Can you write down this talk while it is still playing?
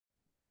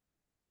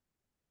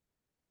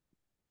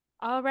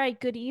All right,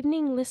 good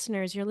evening,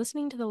 listeners. You're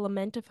listening to the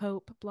Lament of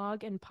Hope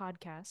blog and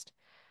podcast.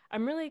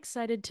 I'm really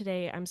excited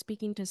today. I'm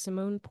speaking to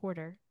Simone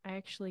Porter. I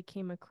actually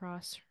came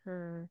across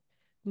her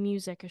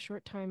music a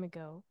short time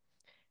ago,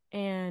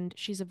 and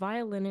she's a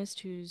violinist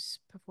who's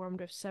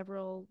performed with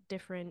several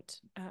different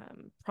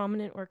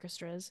prominent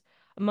orchestras,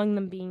 among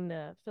them being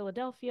the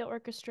Philadelphia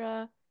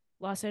Orchestra,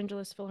 Los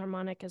Angeles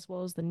Philharmonic, as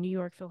well as the New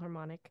York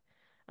Philharmonic,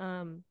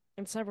 and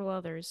several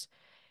others.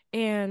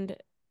 And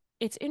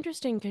it's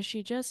interesting because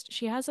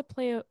she has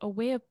a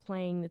way of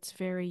playing that's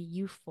very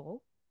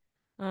youthful.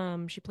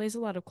 She plays a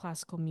lot of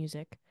classical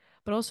music,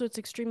 but also it's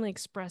extremely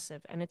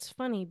expressive. And it's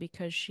funny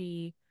because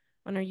she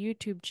on her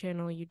YouTube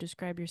channel you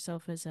describe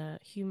yourself as a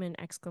human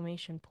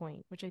exclamation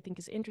point, which I think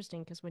is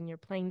interesting because when you're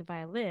playing the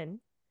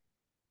violin,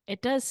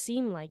 it does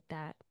seem like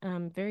that.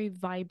 Very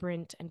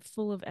vibrant and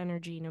full of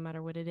energy no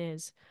matter what it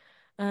is.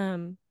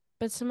 Um,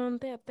 but Simone,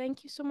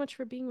 thank you so much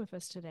for being with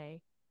us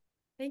today.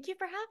 Thank you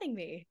for having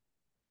me.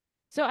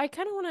 So I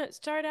kind of want to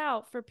start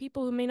out for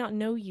people who may not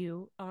know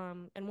you,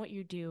 and what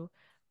you do.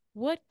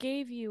 What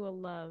gave you a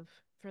love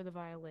for the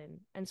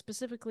violin, and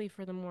specifically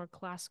for the more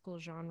classical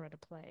genre to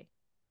play?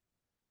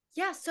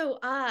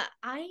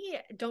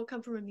 I don't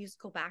come from a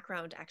musical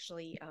background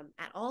actually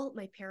at all.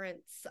 My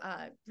parents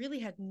really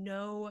had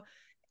no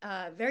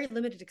very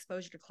limited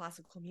exposure to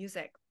classical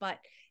music, but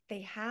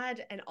they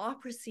had an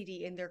opera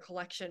CD in their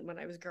collection when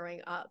I was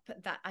growing up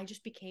that I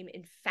just became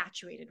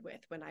infatuated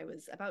with when I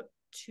was about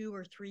 2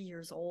 or 3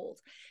 years old.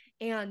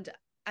 And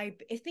I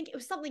think it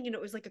was something, it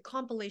was like a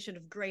compilation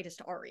of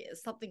greatest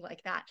arias, something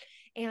like that.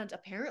 And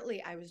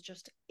apparently, I was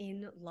just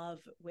in love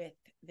with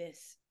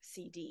this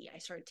CD. I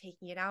started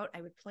taking it out.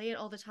 I would play it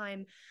all the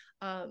time.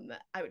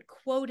 I would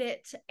quote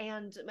it,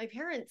 and my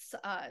parents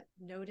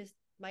noticed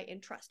my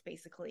interest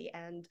basically,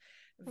 and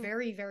Hmm.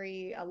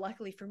 very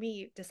luckily for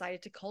me,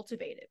 decided to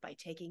cultivate it by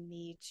taking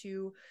me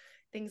to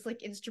things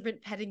like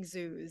instrument petting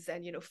zoos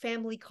and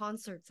family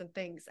concerts and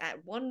things.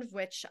 At one of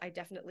which I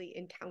definitely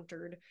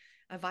encountered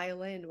a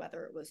violin,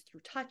 whether it was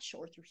through touch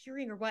or through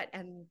hearing or what,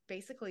 and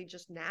basically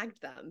just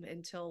nagged them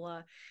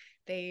until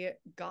they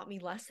got me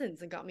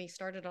lessons and got me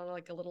started on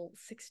like a little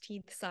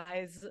 16th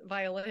size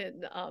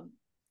violin,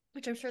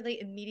 which I'm sure they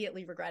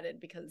immediately regretted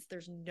because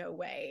there's no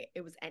way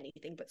it was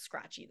anything but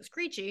scratchy the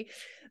screechy.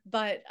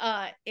 But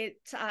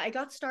I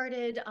got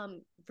started,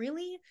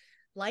 really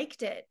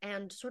liked it,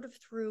 and sort of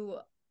through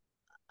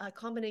a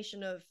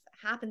combination of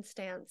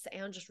happenstance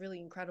and just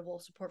really incredible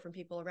support from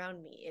people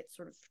around me, it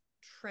sort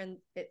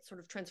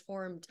of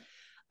transformed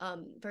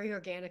very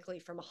organically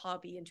from a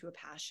hobby into a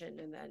passion,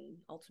 and then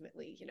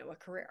ultimately, a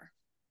career.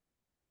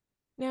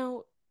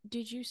 Now,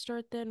 did you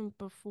start then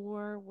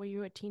before? Were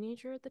you a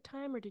teenager at the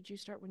time, or did you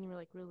start when you were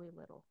like really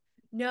little?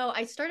 No,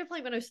 I started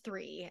playing when I was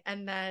 3,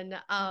 and then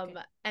Okay.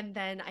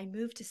 I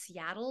moved to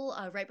Seattle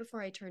right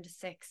before I turned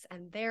 6,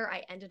 and there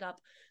I ended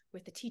up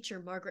with the teacher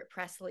Margaret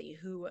Presley,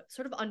 who,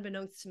 sort of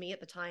unbeknownst to me at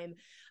the time,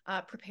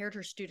 prepared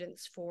her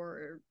students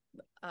for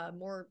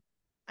more,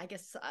 I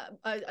guess,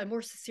 a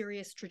more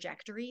serious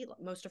trajectory.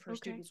 Most of her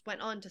Okay. students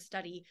went on to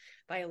study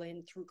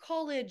violin through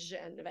college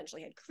and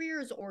eventually had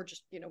careers, or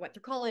just went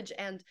through college,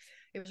 and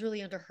it was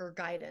really under her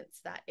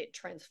guidance that it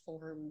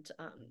transformed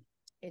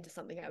into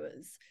something I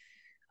was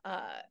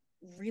uh,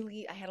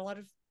 really, I had a lot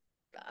of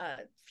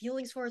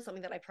feelings for it,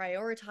 something that I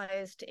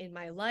prioritized in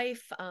my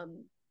life.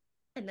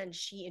 And then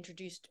she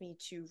introduced me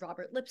to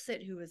Robert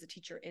Lipsett, who was a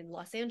teacher in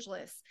Los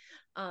Angeles.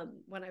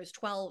 When I was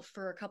 12,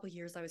 for a couple of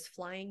years, I was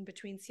flying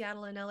between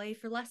Seattle and LA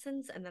for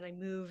lessons, and then I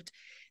moved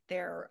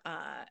there.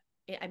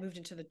 I moved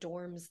into the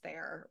dorms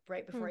there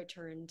right before Hmm. I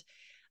turned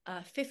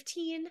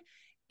 15,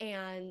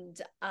 and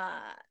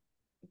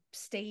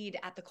stayed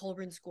at the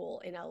Colburn School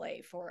in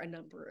LA for a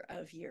number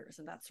of years,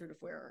 and that's sort of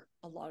where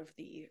a lot of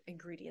the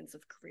ingredients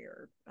of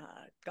career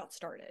got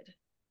started.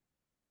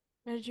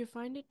 Now, did you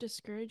find it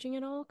discouraging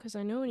at all? Because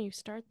I know when you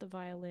start the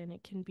violin,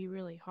 it can be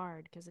really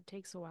hard because it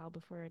takes a while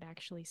before it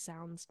actually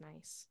sounds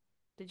nice.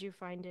 Did you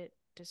find it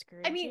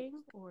I mean,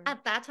 discouraging or?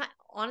 at that time,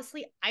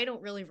 honestly, I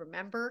don't really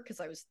remember because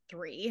I was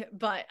 3,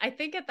 but I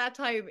think at that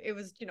time it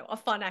was, a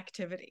fun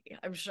activity,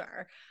 I'm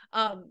sure.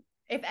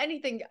 If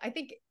anything, I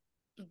think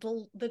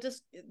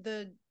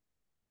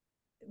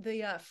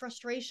the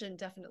frustration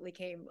definitely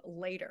came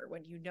later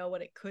when you know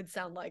what it could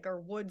sound like or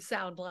would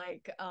sound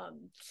like.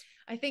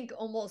 I think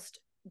almost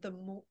the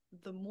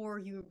more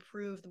you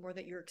improve, the more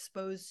that you're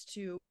exposed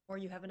to, or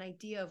you have an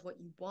idea of what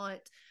you want,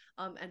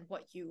 and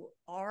what you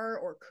are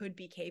or could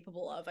be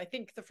capable of. I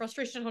think the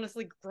frustration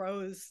honestly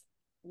grows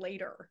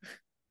later.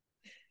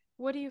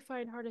 What do you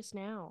find hardest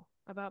now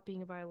about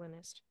being a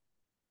violinist?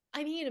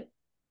 I mean,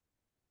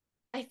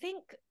 I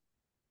think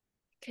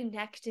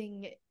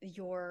connecting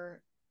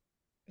your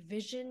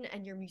vision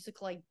and your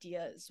musical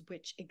ideas,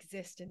 which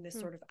exist in this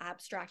Hmm. sort of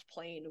abstract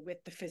plane,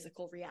 with the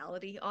physical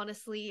reality.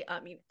 Honestly, I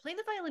mean, playing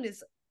the violin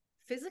is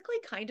physically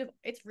kind of,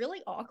 it's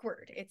really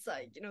awkward. It's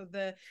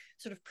the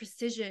sort of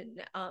precision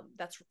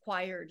that's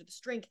required, the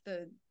strength,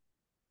 the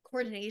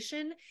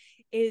coordination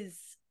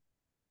is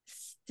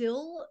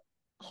still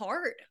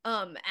hard,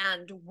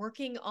 and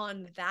working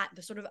on that,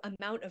 the sort of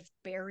amount of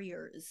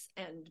barriers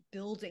and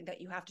building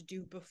that you have to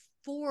do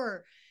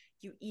before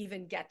you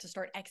even get to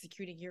start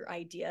executing your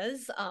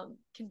ideas,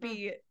 can Hmm.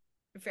 be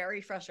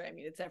very frustrating. I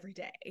mean, it's every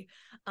day,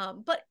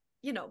 but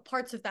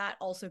parts of that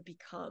also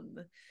become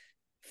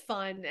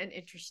fun and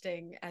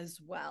interesting as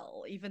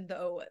well, even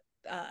though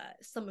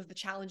some of the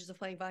challenges of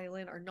playing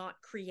violin are not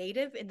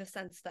creative in the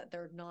sense that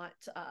they're not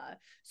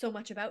so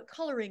much about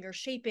coloring or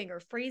shaping or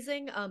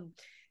phrasing.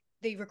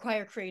 They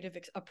require creative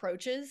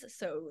approaches,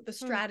 so the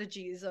Hmm.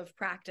 strategies of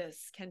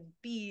practice can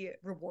be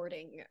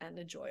rewarding and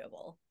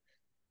enjoyable.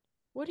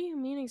 What do you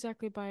mean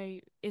exactly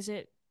by, is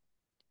it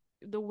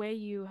the way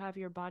you have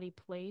your body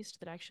placed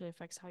that actually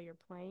affects how you're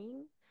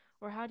playing?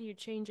 Or how do you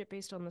change it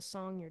based on the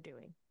song you're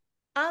doing?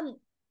 Um,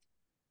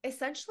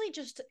 Essentially,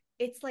 just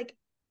it's like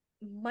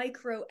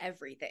micro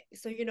everything.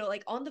 So,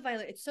 like on the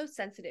violin, it's so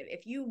sensitive.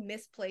 If you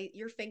misplay,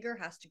 your finger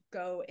has to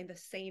go in the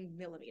same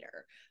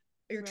millimeter.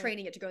 You're Right.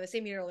 training it to go in the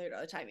same millimeter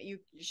all the time.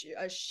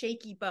 A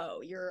shaky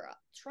bow. You're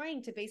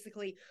trying to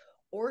basically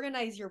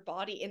organize your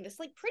body in this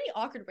like pretty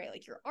awkward way,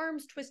 like your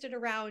arms twisted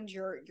around,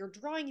 you're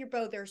drawing your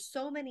bow. There's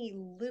so many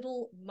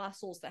little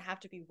muscles that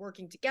have to be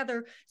working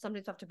together,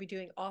 sometimes have to be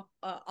doing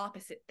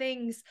opposite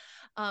things,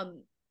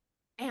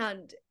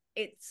 and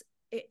it's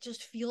it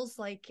just feels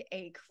like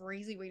a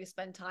crazy way to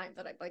spend time,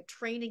 that I'm like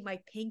training my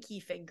pinky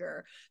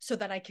finger so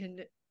that I can,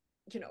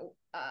 you know,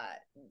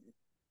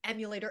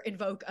 emulate or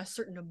invoke a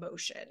certain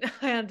emotion.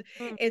 And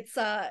Hmm. it's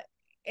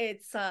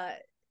it's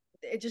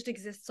it just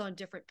exists on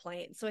different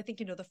planes. So I think,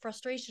 the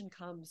frustration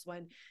comes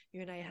when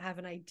you and I have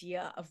an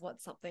idea of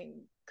what something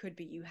could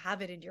be. You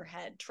have it in your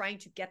head. Trying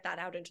to get that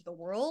out into the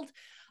world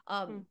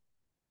Hmm.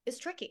 is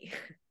tricky.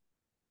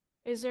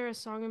 Is there a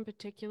song in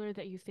particular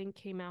that you think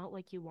came out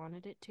like you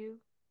wanted it to?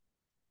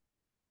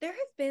 There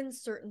have been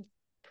certain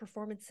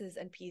performances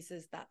and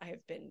pieces that I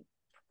have been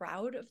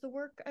proud of the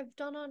work I've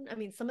done on. I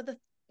mean, some of the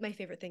my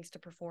favorite things to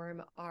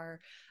perform are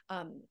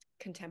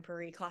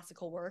contemporary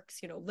classical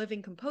works,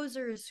 living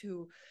composers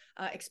who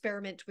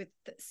experiment with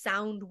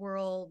sound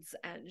worlds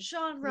and Yeah.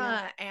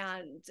 genre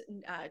and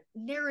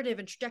narrative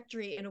and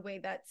trajectory in a way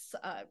that's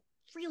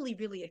really,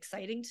 really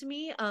exciting to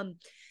me.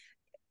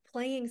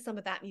 Playing some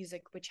of that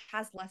music, which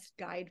has less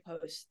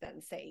guideposts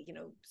than, say,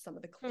 some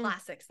of the Hmm.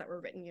 classics that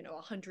were written,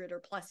 100 or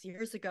plus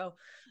years ago,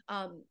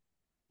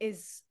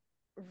 is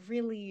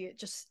really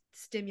just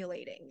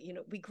stimulating.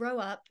 We grow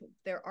up,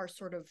 there are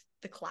sort of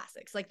the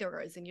classics, like there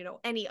is in,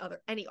 any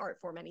art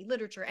form, any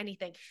literature,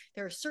 anything.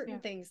 There are certain Yeah.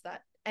 things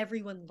that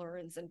everyone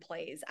learns and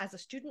plays as a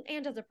student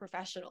and as a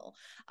professional.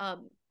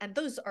 And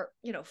those are,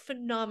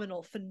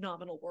 phenomenal,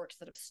 phenomenal works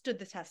that have stood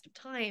the test of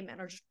time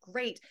and are just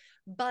great.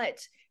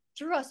 But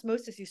through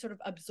osmosis, you sort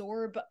of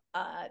absorb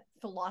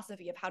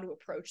philosophy of how to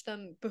approach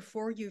them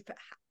before you've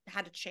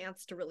had a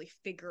chance to really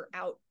figure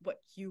out what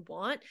you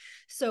want.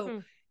 So, Hmm.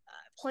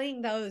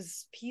 playing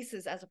those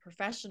pieces as a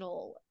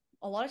professional,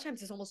 a lot of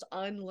times is almost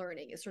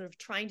unlearning, is sort of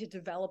trying to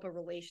develop a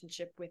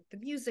relationship with the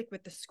music,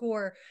 with the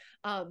score,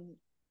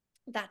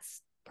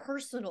 that's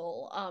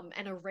personal,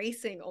 and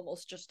erasing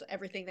almost just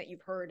everything that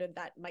you've heard, and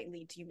that might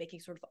lead to you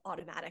making sort of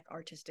automatic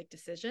artistic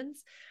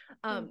decisions.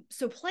 Hmm.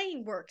 So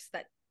playing works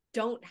that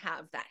don't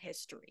have that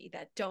history,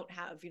 that don't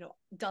have,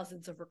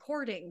 dozens of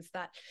recordings,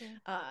 that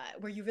Yeah.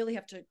 where you really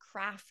have to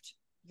craft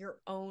your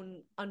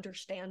own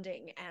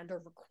understanding and are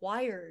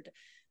required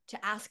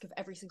to ask of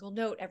every single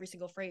note, every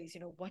single phrase,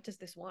 what does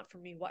this want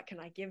from me? What can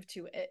I give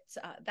to it?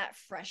 That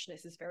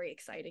freshness is very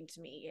exciting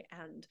to me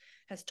and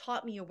has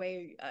taught me a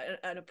way,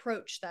 an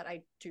approach that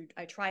I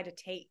try to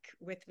take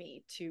with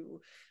me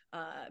to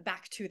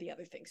back to the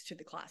other things, to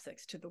the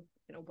classics, to the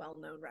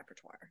well-known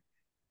repertoire.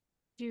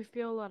 Do you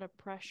feel a lot of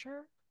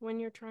pressure when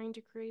you're trying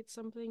to create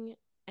something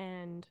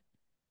and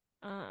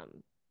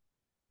um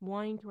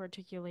wanting to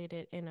articulate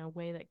it in a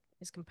way that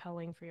is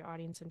compelling for your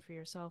audience and for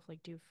yourself?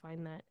 Like, do you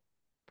find that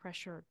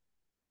pressure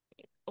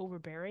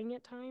overbearing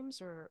at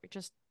times, or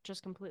just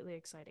completely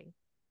exciting?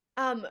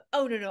 Oh,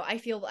 no, no, I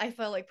feel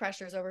like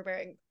pressure is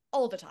overbearing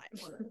all the time.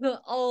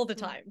 All the Hmm.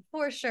 time,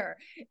 for sure.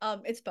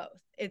 It's both.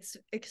 It's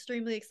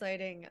extremely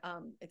exciting.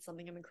 It's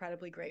something I'm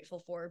incredibly grateful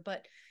for,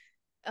 but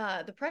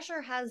the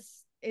pressure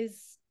has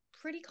is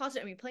pretty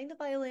constant. I mean, playing the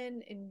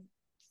violin in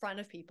front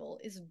of people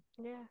is,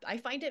 Yeah. I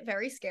find it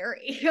very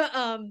scary.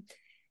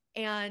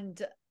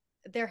 And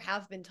there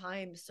have been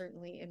times,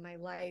 certainly in my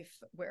life,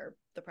 where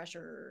the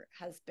pressure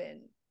has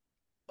been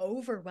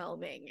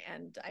overwhelming,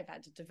 and I've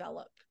had to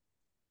develop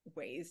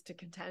ways to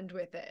contend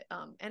with it.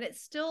 And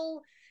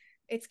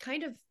it's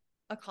kind of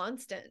a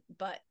constant,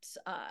 but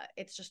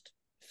it's just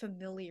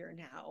familiar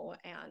now,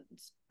 and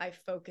I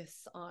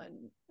focus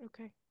on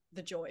Okay.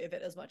 the joy of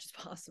it as much as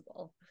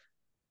possible.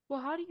 Well,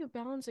 how do you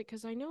balance it?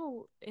 Because I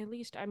know, at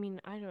least, I mean,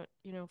 I don't,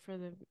 for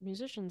the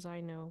musicians I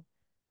know,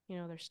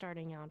 they're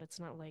starting out. It's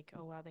not like,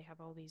 oh, wow, they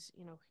have all these,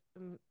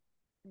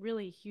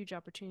 really huge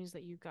opportunities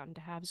that you've gotten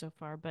to have so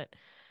far. But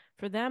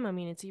for them, I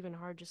mean, it's even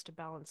hard just to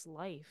balance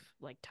life,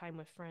 like time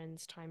with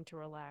friends, time to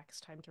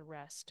relax, time to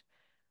rest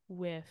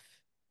with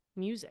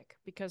music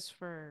because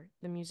for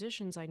the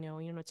musicians I know,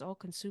 it's all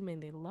consuming.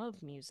 They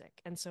love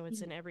music. And so it's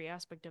Mhm. in every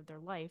aspect of their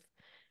life.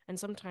 And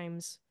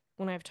sometimes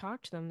when I've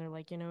talked to them, they're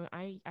like,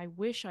 I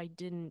wish I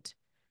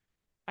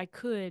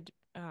could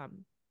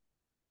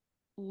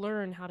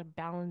learn how to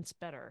balance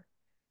better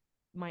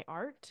my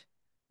art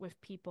with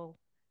people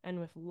and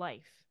with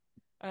life.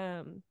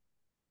 Um,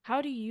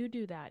 how do you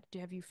do that?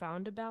 Have you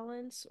found a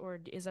balance or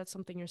is that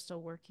something you're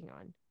still working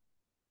on?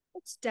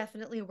 It's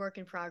definitely a work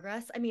in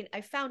progress. I mean,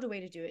 I found a way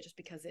to do it just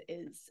because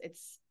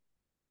it's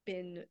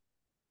been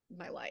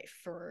my life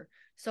for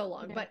so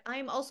long, Yeah. but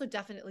I'm also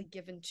definitely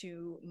given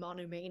to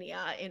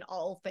monomania in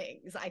all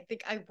things. I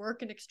think I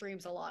work in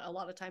extremes a lot. A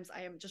lot of times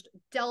I am just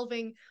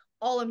delving,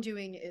 all I'm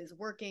doing is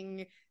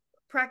working,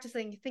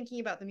 practicing, thinking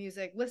about the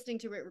music, listening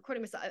to it,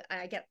 recording myself.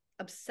 I get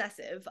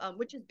obsessive,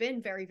 which has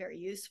been very, very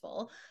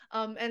useful.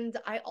 And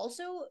I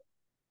also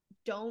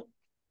don't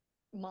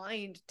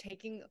mind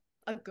taking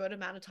a good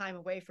amount of time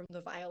away from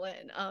the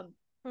violin.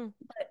 Hmm.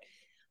 But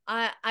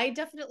I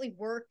definitely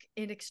work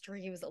in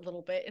extremes a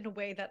little bit in a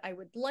way that I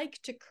would like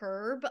to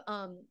curb.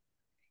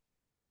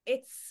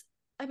 It's,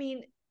 I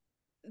mean,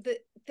 the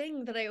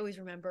thing that I always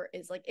remember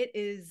is like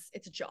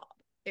it's a job.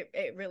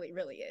 It really,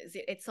 really is.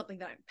 It's something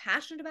that I'm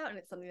passionate about and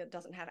it's something that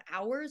doesn't have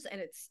hours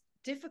and it's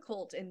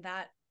difficult in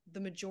that the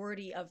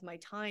majority of my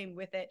time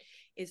with it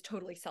is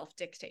totally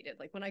self-dictated.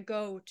 Like when I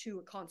go to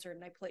a concert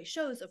and I play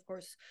shows, of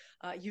course,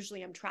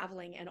 usually I'm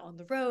traveling and on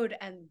the road.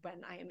 And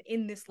when I am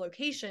in this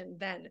location,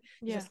 then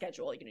there's a Yeah.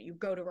 schedule. You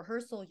go to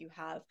rehearsal, you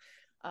have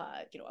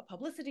a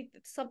publicity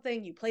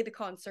something, you play the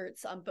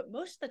concerts. But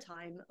most of the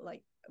time,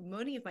 like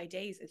many of my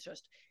days,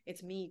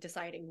 it's me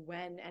deciding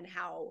when and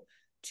how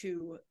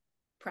to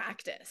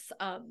practice.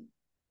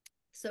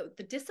 So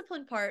the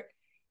discipline part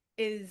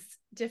is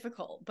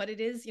difficult, but it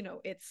is,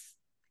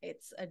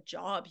 it's a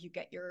job.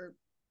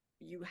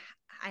 You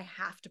I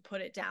have to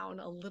put it down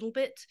a little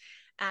bit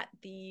at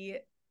the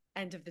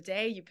end of the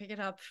day. You pick it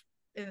up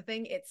in the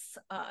thing. It's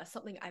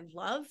something I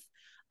love.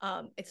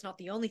 It's not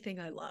the only thing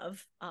I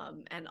love.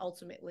 And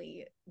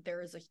ultimately,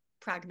 there is a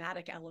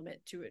pragmatic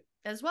element to it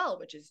as well,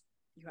 which is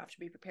you have to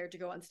be prepared to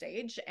go on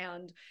stage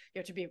and you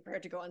have to be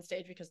prepared to go on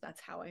stage because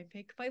that's how I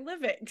make my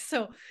living.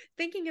 So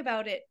thinking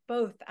about it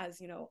both as,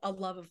 a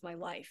love of my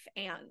life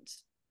and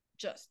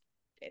just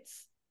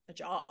it's a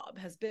job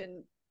has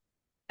been,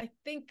 I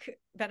think,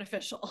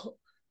 beneficial.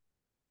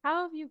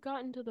 How have you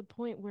gotten to the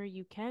point where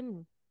you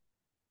can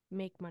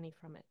make money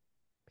from it?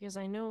 Because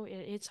I know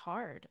it's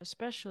hard,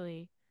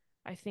 especially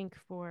I think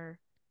for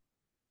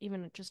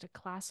even just a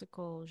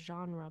classical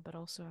genre, but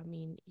also, I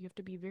mean, you have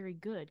to be very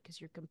good because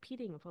you're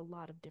competing with a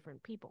lot of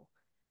different people.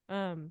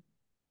 Um,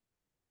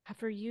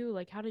 for you,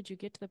 like, how did you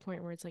get to the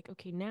point where it's like,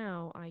 okay,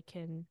 now I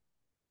can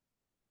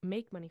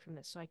make money from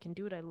this, so I can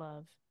do what I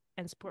love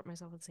and support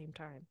myself at the same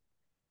time?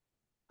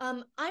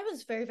 I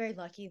was very, very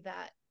lucky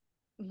that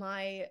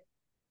my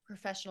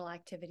professional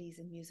activities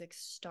in music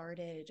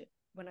started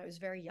when I was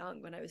very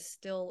young, when I was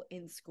still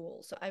in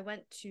school. So I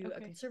went to a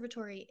Okay.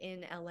 conservatory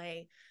in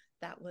LA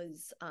that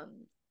was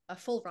a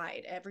full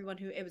ride. Everyone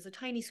who, it was a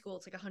tiny school,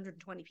 it's like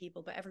 120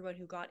 people, but everyone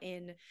who got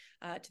in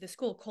to the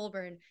school,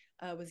 Colburn,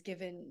 was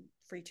given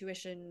free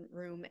tuition,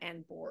 room,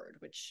 and board,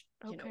 which,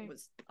 Okay.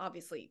 was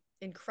obviously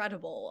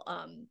incredible.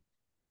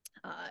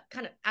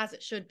 Kind of as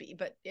it should be,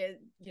 but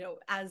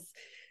as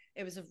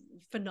it was a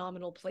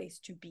phenomenal place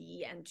to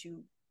be and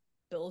to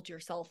build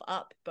yourself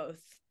up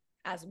both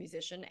as a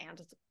musician and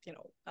as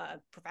a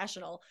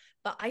professional.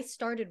 But I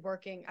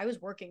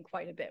was working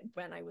quite a bit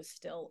when I was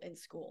still in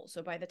school,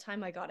 so by the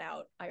time I got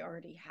out I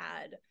already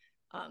had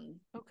um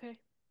Okay.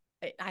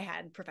 I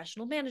had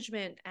professional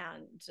management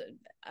and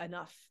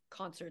enough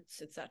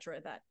concerts,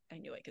 etc., that I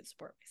knew I could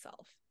support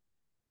myself.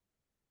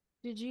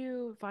 Did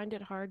you find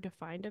it hard to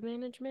find a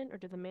management, or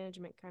did the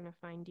management kind of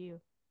find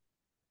you?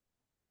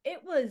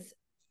 It was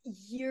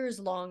years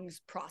long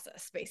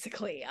process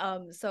basically.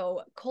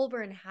 So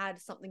Colburn had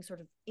something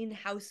sort of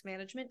in-house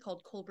management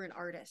called Colburn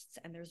Artists,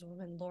 and there's a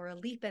woman, Laura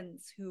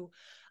Leapens, who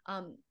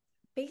um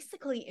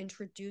basically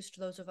introduced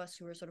those of us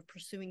who were sort of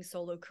pursuing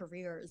solo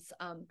careers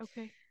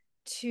Okay.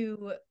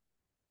 to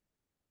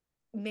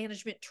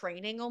management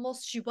training.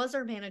 Almost, she was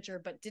our manager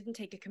but didn't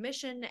take a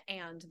commission,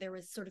 and there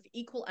was sort of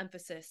equal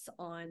emphasis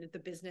on the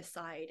business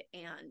side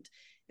and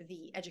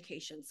the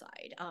education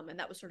side, and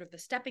that was sort of the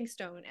stepping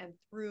stone. And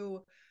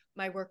through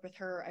my work with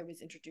her, I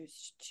was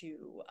introduced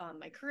to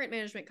my current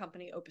management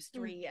company, Opus Mm.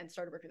 3, and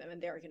started working with them,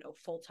 and they're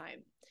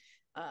full-time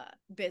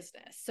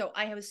business. So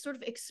I was sort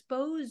of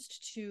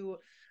exposed to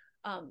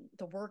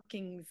the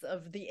workings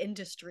of the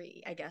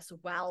industry, I guess,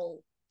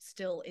 while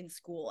still in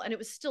school. And it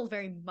was still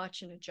very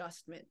much an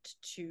adjustment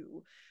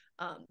to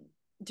um,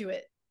 do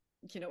it,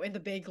 in the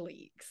big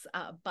leagues.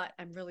 But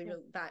I'm really, Yeah.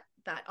 really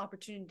that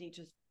opportunity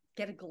to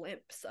get a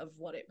glimpse of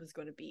what it was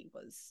going to be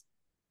was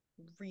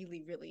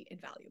really, really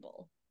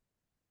invaluable.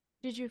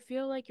 Did you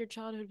feel like your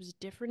childhood was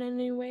different in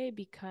any way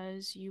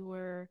because you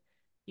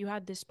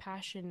had this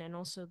passion and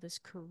also this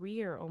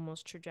career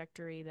almost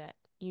trajectory that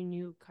you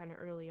knew kind of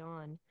early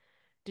on?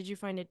 did you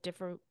find it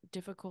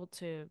difficult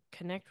to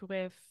connect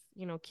with,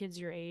 kids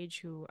your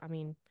age who, I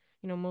mean,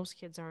 most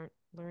kids aren't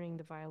learning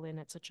the violin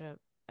at such an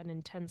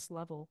intense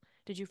level.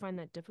 Did you find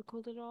that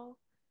difficult at all?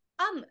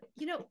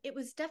 It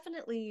was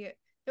definitely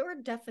there were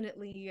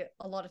definitely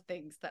a lot of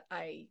things that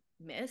I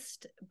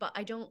missed, but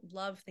I don't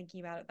love thinking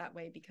about it that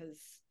way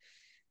because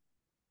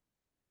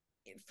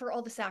for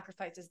all the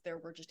sacrifices, there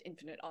were just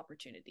infinite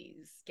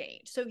opportunities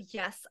gained. So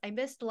yes, I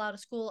missed a lot of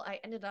school. I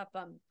ended up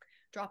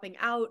dropping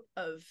out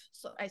of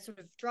so I sort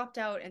of dropped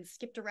out and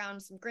skipped around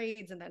some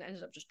grades and then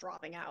ended up just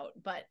dropping out.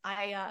 But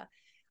I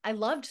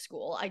loved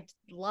school. I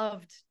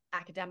loved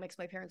academics.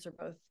 My parents are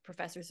both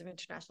professors of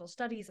international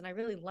studies, and I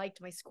really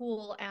liked my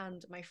school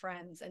and my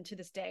friends. And to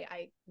this day,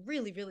 I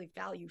really, really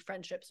value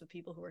friendships with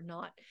people who are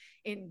not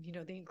in,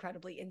 the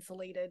incredibly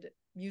insulated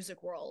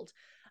music world.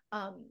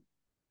 Um,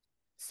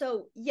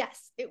 so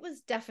yes, it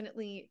was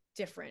definitely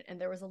different, and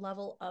there was a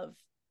level of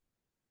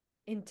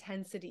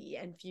intensity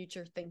and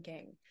future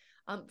thinking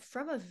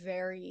from a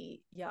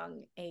very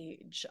young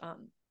age.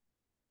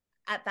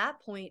 At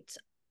that point,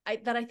 I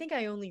think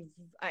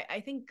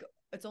I think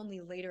it's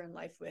only later in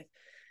life with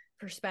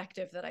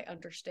perspective that I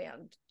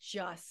understand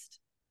just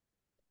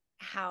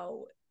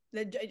how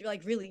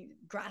like really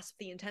grasp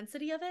the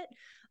intensity of it.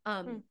 Hmm.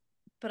 Um,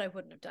 but I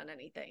wouldn't have done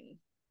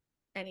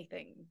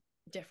anything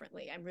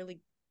differently. I'm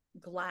really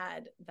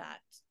glad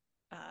that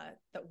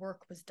that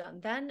work was done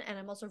then, and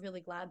I'm also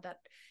really glad that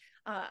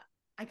uh,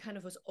 I kind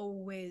of was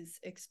always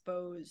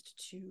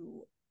exposed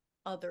to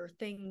other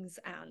things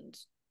and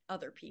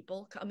other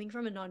people. Coming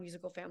from a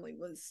non-musical family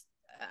was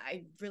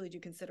I really do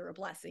consider a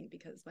blessing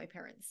because my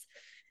parents,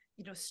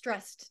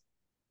 stressed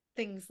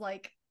things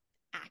like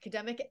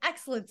academic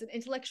excellence and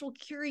intellectual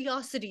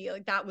curiosity.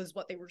 Like that was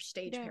what they were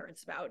stage Yeah.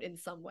 parents about in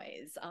some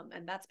ways,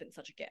 and that's been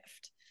such a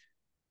gift.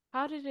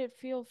 How did it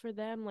feel for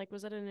them? Like,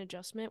 was that an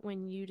adjustment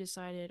when you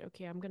decided,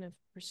 okay, I'm gonna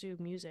pursue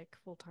music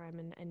full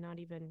time and not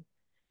even,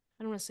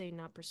 I don't want to say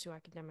not pursue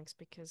academics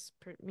because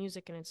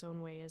music in its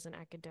own way is an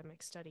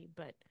academic study,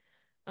 but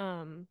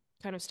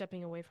kind of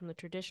stepping away from the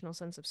traditional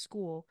sense of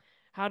school.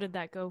 How did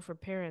that go for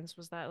parents?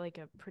 Was that like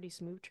a pretty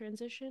smooth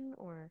transition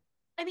or?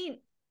 I mean,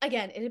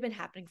 again, it had been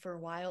happening for a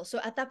while. So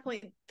at that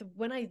point,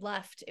 when I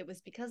left, it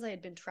was because I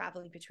had been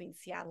traveling between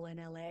Seattle and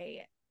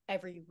LA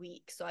every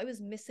week. So I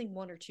was missing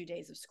 1 or 2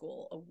 days of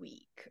school a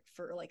week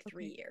for like Okay.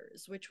 3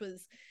 years, which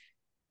was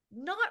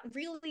not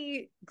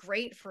really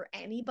great for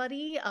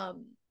anybody.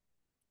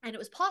 And it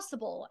was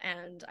possible,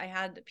 and I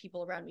had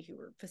people around me who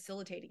were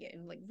facilitating it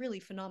in like really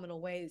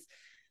phenomenal ways.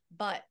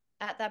 But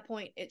at that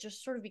point, it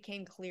just sort of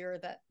became clear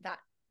that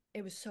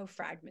it was so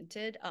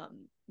fragmented,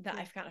 that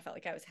I Yeah. kind of felt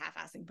like I was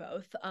half-assing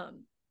both.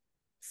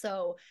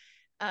 So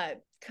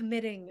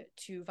committing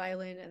to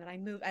violin, and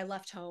then I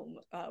left home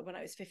when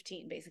I was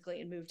 15 basically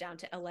and moved down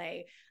to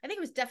LA. I think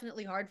it was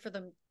definitely hard for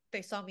them.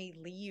 They saw me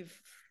leave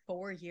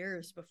 4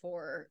 years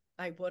before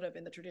I would have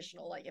in the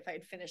traditional, like if I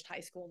had finished high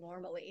school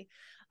normally.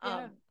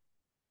 Yeah.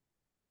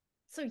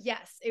 So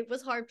yes, it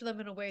was hard for them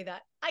in a way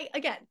that I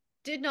again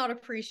did not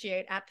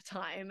appreciate at the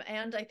time,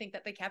 and I think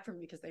that they kept from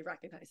me because they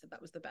recognized that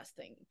that was the best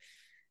thing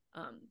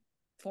um,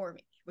 for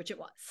me, which it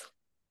was.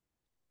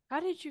 How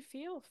did you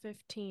feel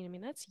 15? I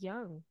mean, that's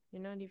young.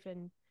 You're not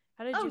even,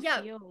 how did Oh you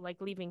yeah. feel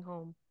like leaving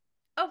home?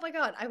 Oh my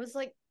god, I was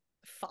like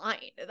fine.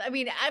 I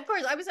mean, of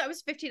course, I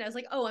was 15. I was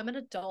like, oh, I'm an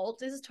adult.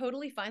 This is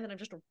totally fine that I'm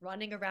just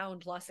running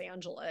around Los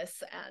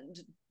Angeles, and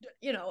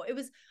it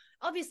was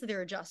obviously there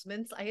are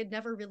adjustments. I had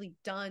never really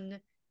done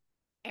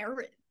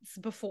errands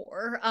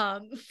before,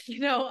 or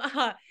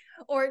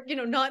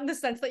not in the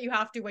sense that you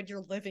have to when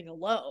you're living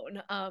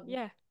alone,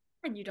 Yeah.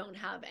 and you don't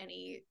have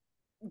any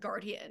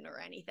guardian or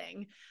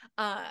anything.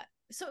 uh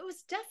so it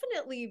was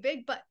definitely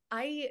big, but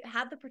I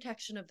had the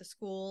protection of the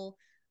school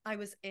I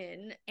was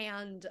in,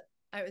 and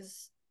I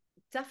was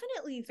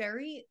definitely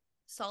very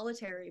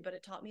solitary, but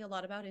it taught me a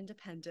lot about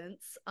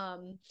independence.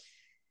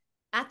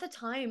 At the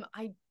time,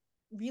 I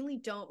really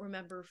don't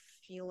remember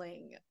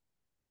feeling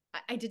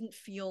I didn't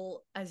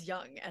feel as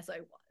young as I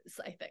was,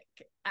 I think,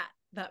 at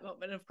that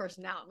moment. Of course,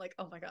 now I'm like,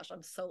 oh my gosh,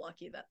 I'm so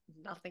lucky that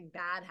nothing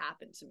bad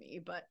happened to me.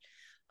 But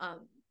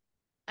um,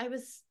 I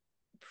was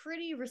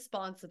pretty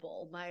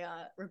responsible. My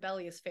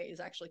rebellious phase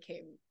actually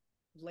came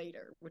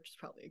later, which is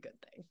probably a good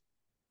thing.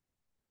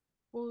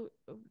 Well,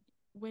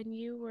 when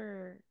you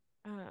were,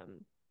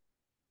 um,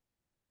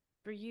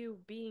 for you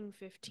being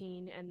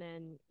 15 and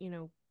then,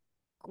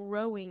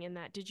 growing in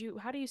that,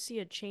 how do you see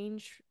a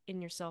change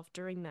in yourself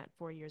during that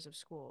 4 years of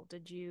school?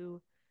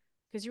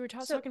 Because you were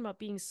So talking about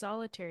being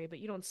solitary, but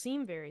you don't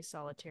seem very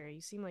solitary.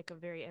 You seem like a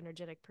very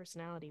energetic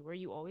personality. Were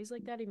you always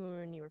like that even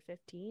when you were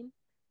 15?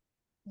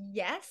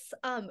 yes,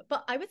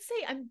 but I would say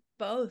I'm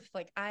both.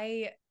 Like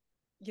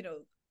you know,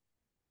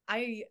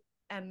 I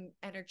am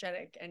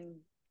energetic and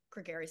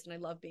gregarious, and I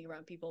love being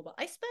around people. But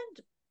I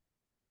spend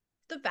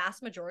the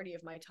vast majority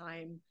of my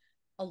time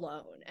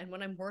alone. And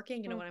when I'm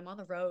working, Hmm. when I'm on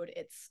the road,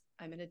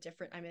 I'm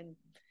in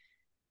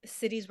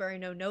cities where I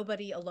know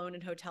nobody, alone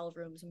in hotel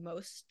rooms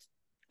most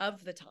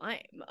of the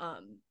time.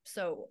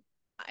 So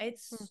Hmm.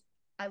 it's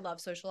I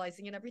love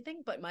socializing and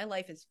everything, but my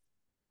life is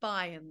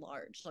by and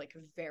large like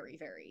very,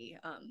 very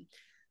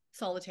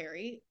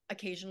solitary,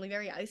 occasionally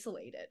very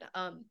isolated.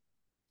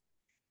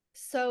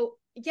 So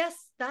yes,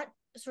 that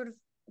sort of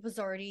was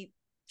already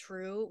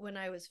true when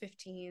I was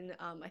 15.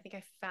 I think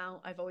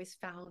I've always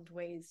found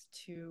ways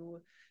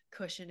to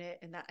cushion it,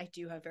 and that I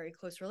do have very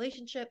close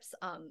relationships.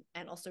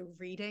 And also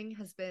reading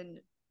has been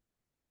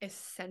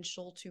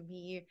essential to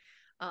me.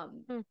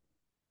 Um, Hmm.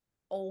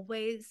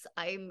 always,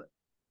 I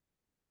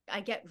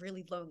get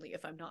really lonely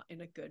if I'm not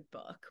in a good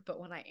book, but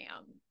when I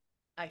am,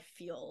 I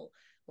feel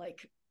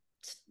like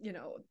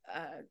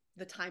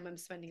the time I'm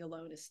spending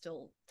alone is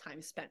still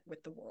time spent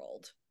with the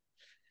world.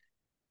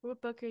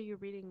 What book are you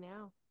reading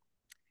now?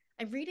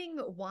 I'm reading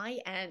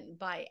YN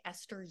by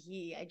Esther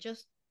Yee. I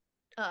just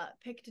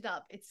picked it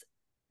up. It's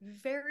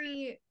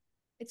very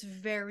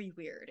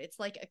weird. It's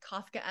like a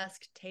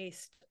Kafkaesque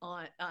taste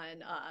on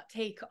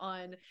take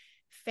on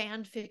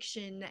fan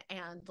fiction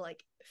and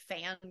like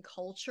fan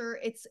culture.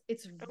 It's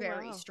Oh,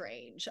 very wow.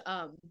 strange.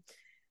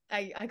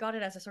 I got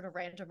it as a sort of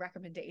random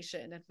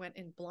recommendation and went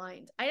in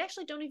blind. I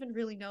actually don't even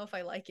really know if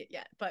I like it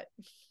yet, but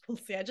we'll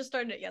see. I just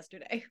started it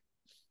yesterday.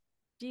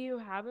 Do you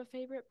have a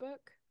favorite book?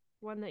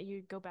 One that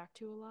you go back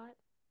to a lot?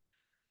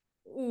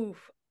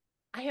 Oof.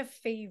 I have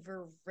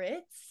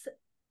favorites,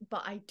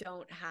 but I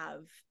don't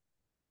have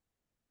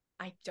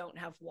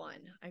one.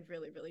 I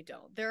really, really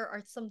don't. There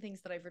are some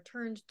things that I've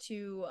returned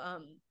to.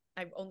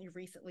 I've only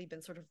recently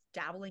been sort of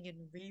dabbling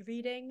in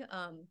rereading.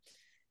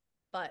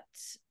 But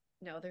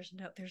no, there's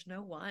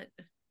no one.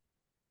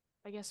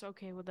 I guess,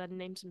 okay, well, then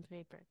name some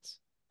favorites.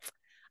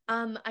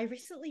 I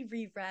recently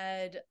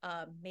reread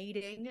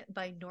Mating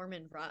by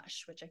Norman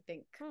Rush,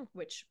 Hmm.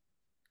 which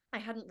I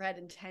hadn't read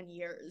in 10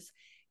 years.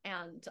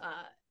 And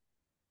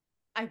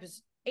I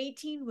was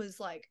 18 was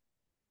like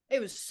it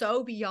was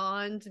so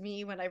beyond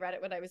me when I read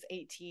it when I was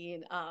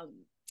 18.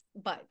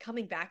 But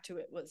coming back to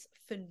it was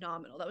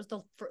phenomenal. That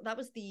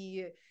was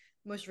the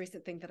most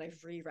recent thing that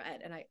I've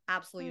reread, and I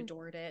absolutely Hmm.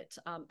 adored it.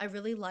 I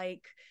really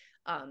like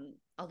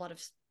a lot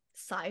of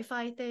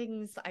sci-fi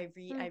things.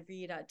 Hmm. I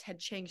read Ted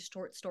Chiang's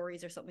short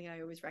stories, or something I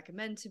always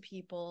recommend to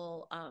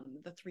people.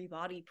 The Three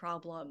Body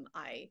Problem.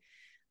 I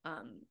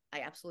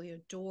absolutely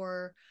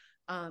adore.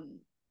 Um,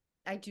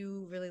 I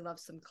do really love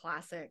some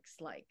classics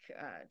like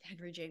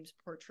Henry James'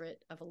 Portrait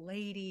of a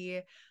Lady.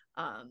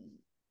 Um,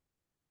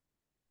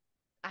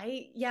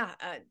 I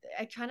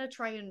kind of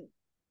try and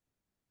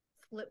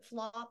flip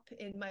flop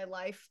in my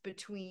life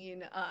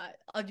between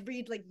I'll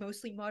read like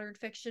mostly modern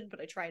fiction,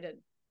 but I try to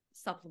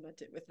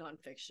supplement it with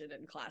nonfiction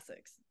and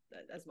classics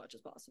as much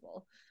as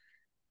possible.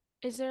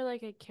 Is there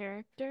like a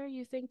character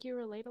you think you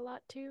relate a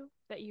lot to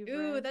that you've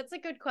Ooh, read? that's a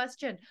good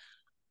question.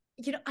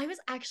 I was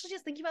actually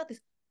just thinking about this.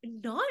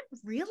 Not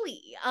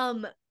really.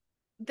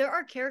 There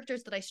are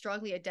characters that I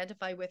strongly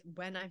identify with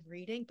when I'm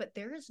reading, but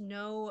there's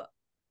nobody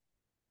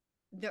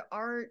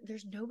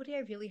I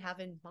really have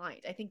in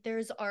mind. I think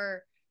there's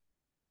are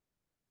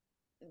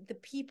the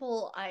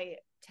people I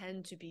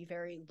tend to be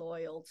very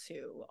loyal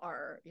to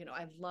are,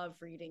 I love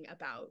reading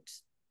about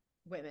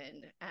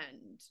women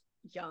and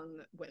young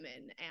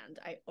women, and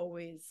I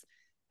always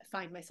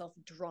find myself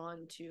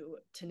drawn to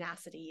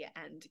tenacity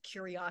and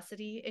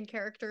curiosity in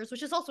characters,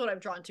 which is also what I'm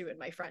drawn to in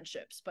my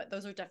friendships. But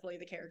those are definitely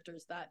the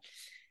characters that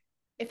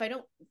if I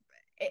don't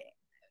eh,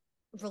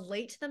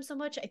 relate to them so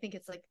much, I think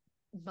it's like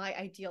my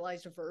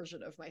idealized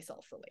version of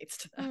myself relates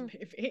to them, Hmm.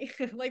 maybe.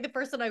 Like the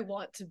person I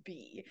want to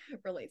be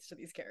relates to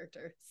these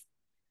characters.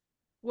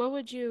 What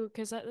would you,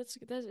 because that's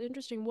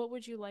interesting. What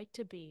would you like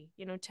to be?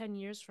 10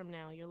 years from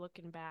now, you're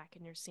looking back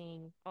and you're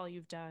seeing all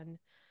you've done,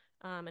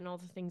 and all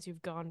the things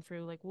you've gone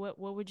through. Like, what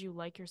would you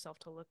like yourself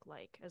to look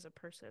like as a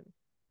person?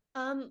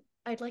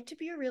 I'd like to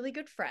be a really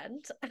good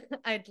friend.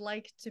 I'd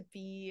like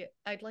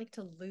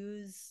to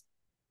lose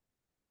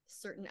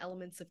certain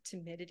elements of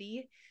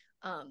timidity.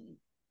 Um,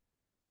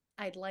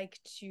 I'd like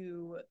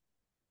to,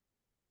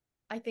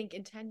 I think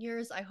in 10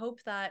 years, I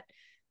hope that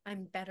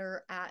I'm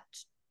better at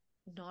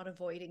not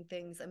avoiding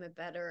things. I'm a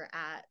better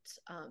at,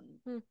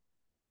 Hmm.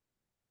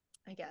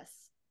 I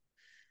guess,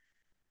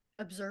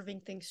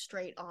 observing things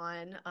straight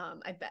on.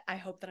 I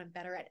hope that I'm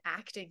better at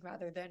acting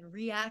rather than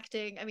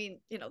reacting. I mean,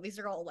 these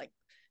are all like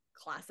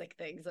classic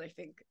things that I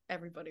think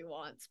everybody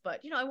wants.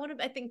 But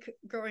I think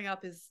growing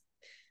up is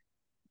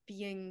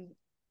being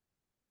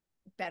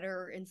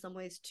better in some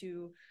ways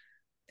to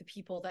the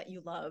people that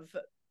you love,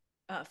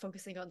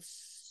 focusing on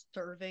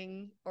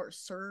serving or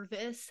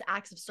service,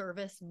 acts of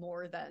service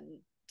more than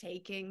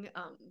taking,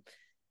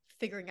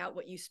 figuring out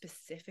what you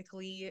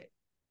specifically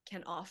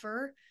can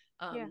offer.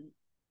 Yeah.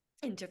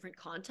 In different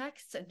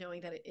contexts, and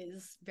knowing that it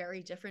is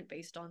very different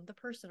based on the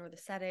person or the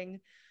setting.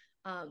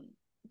 Um,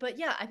 but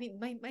yeah, I mean,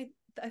 my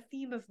a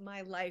theme of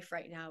my life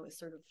right now is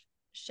sort of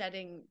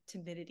shedding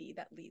timidity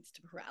that leads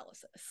to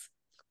paralysis.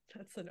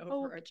 That's an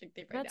Oh, overarching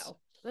theme right that's now.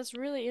 that's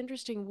really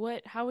interesting.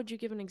 How would you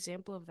give an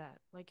example of that?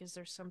 Like, is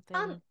there Um,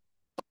 something?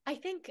 I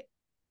think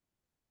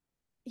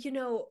you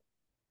know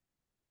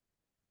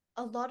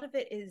a lot of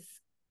it is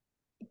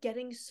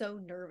getting so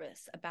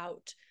nervous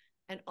about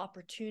an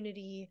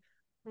opportunity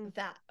Mm.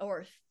 that,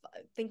 or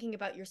thinking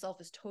about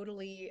yourself as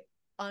totally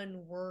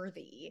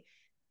unworthy,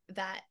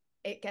 that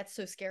it gets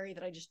so scary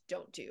that I just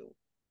don't do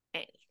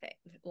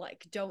anything.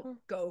 Like, don't Mm.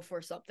 go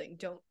for something,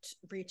 don't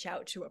reach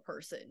out to a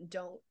person,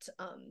 don't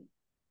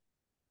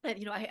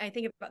and I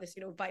think about this,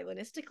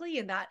 violinistically,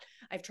 and that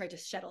I've tried to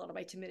shed a lot of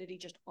my timidity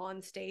just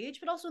on stage,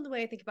 but also in the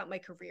way I think about my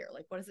career.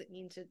 Like, what does it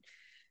mean to,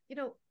 you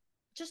know,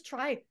 just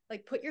try,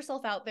 like, put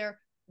yourself out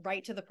there,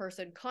 write to the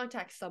person,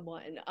 contact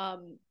someone,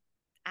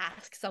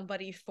 ask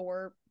somebody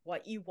for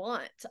what you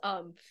want,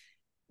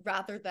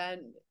 rather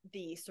than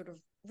the sort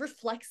of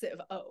reflexive,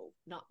 oh,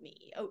 not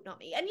me, oh, not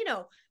me. And,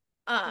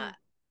 uh, Mm.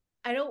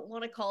 I don't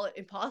want to call it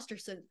imposter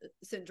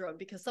syndrome,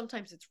 because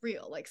sometimes it's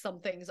real. Like, some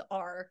things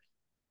are,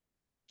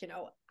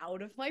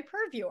 out of my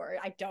purview, or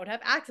I don't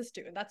have access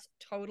to, and that's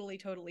totally,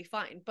 totally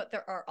fine. But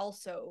there are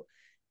also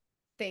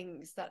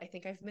things that I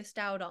think I've missed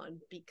out on,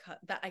 because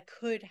that I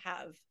could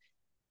have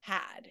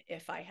had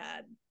if I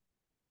had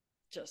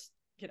just,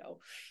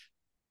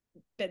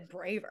 been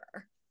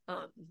braver.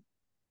 Um,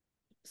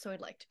 so I'd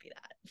like to be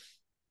that.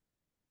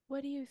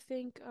 What do you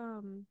think,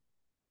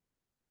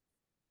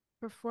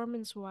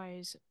 performance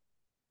wise?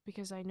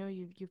 Because I know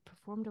you've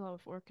performed a lot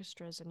with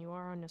orchestras and you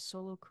are on a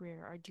solo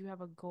career. Or do you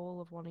have a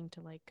goal of wanting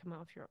to like come out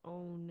with your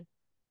own,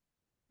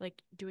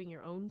 like doing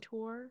your own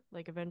tour,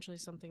 like eventually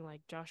something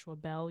like Joshua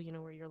Bell,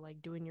 where you're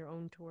like doing your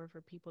own tour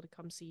for people to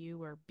come see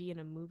you, or be in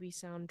a movie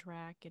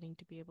soundtrack, getting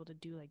to be able to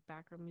do like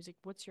background music?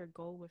 What's your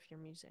goal with your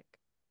music?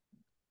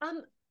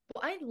 Um,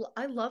 well,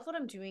 I love what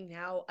I'm doing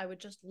now. I would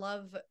just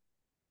love,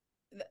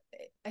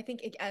 I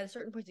think at a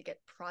certain point to get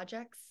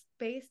projects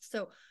based.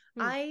 So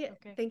Hmm. I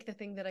Okay. think the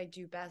thing that I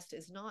do best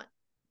is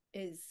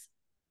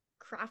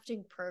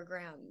crafting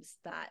programs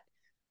that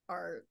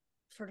are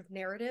sort of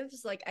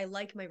narratives. Like, I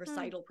like my Hmm.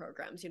 recital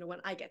programs, when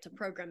I get to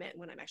program it,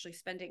 when I'm actually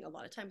spending a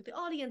lot of time with the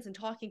audience and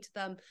talking to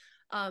them.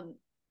 Um,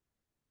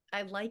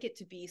 I like it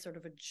to be sort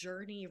of a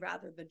journey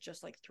rather than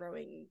just like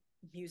throwing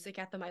music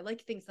at them. I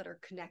like things that are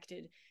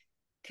connected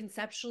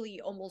conceptually,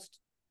 almost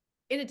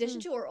in addition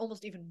Hmm. to, or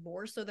almost even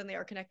more so than they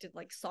are connected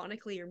like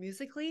sonically or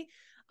musically.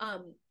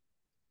 Um,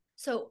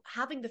 so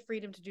having the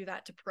freedom to do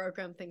that, to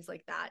program things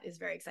like that, is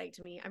very exciting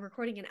to me. I'm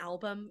recording an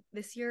album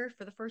this year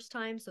for the first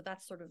time, so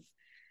that's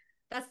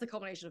the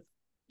culmination of,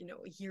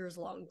 years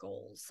long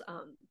goals.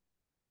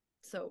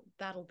 So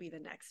that'll be the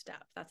next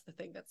step. That's the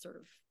thing that sort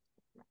of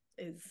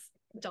is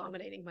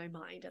dominating my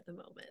mind at the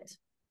moment.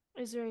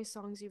 Is there any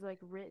songs you've like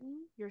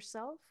written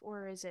yourself,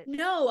 or is it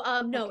No,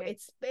 okay?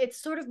 it's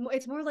sort of,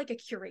 it's more like a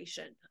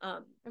curation. There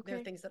are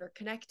Okay. things that are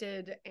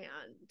connected,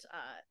 and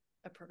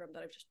a program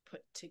that I've just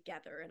put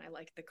together, and I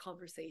like the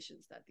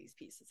conversations that these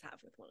pieces have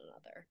with one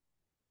another.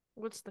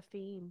 What's the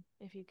theme,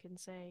 if you can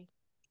say?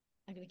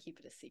 I'm gonna keep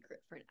it a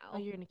secret for Oh, now.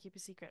 you're gonna keep a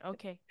secret.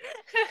 Okay.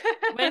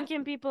 When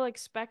can people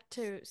expect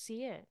to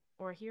see it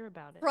or hear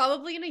about it?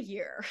 Probably in a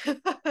year.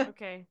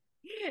 Okay.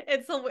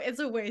 It's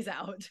a ways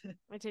out.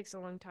 It takes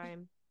a long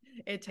time.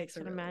 It I takes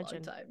a can really long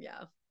imagine. time,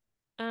 yeah.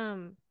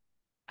 Um,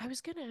 I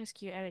was gonna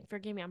ask you, and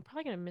forgive me, I'm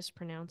probably gonna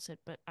mispronounce it,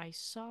 but I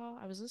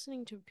was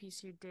listening to a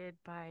piece you did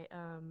by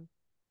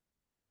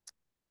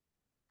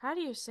how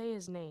do you say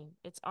his name?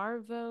 It's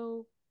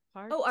Arvo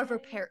Oh, Arvo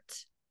Parte?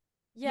 Pärt.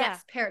 Yeah,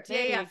 Yes, Pärt. Yeah,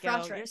 there yeah, you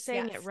go. You're Fratres.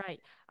 saying it Yes.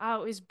 right.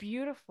 Oh, it was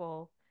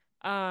beautiful.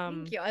 Thank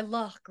Um, you. I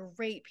love,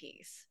 great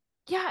piece.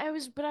 yeah,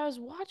 but I was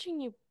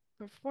watching you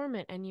perform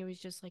it and you was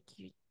just like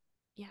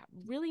yeah,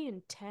 really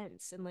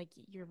intense and like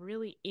you're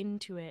really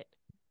into it.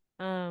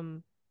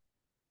 Um,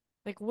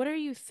 like what are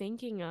you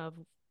thinking of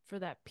for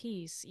that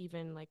piece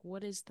even? Like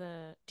what is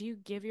do you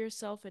give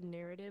yourself a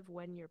narrative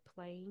when you're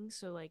playing?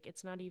 So like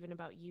it's not even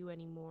about you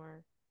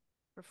anymore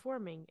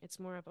performing. It's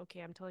more of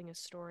okay, I'm telling a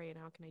story and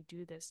how can I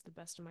do this the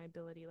best of my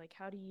ability? Like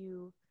how do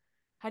you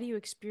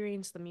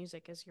experience the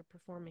music as you're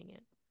performing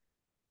it?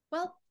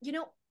 Well,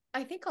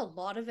 I think a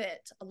lot of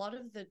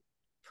the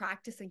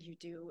practicing you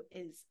do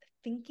is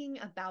thinking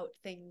about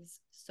things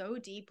so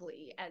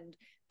deeply and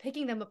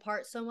picking them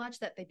apart so much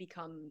that they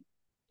become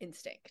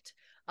instinct.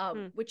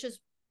 Hmm. Which is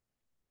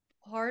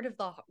a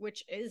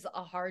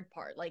hard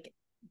part, like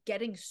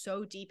getting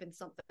so deep in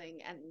something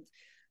and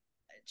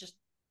just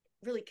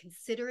really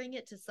considering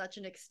it to such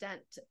an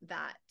extent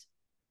that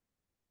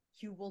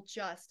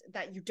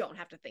that you don't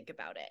have to think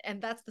about it.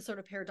 And that's the sort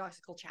of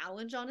paradoxical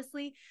challenge,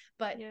 honestly.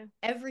 But Yeah.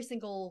 every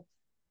single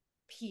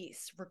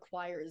piece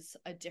requires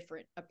a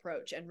different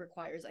approach and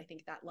requires, I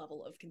think, that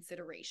level of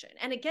consideration.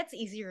 And it gets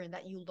easier in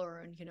that you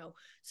learn,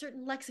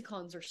 certain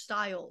lexicons or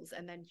styles,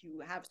 and then you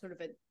have sort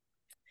of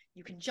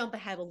you can jump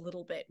ahead a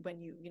little bit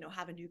when you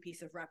have a new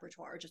piece of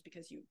repertoire, just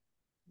because you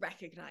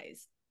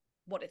recognize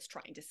what it's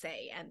trying to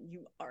say and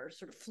you are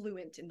sort of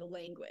fluent in the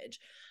language.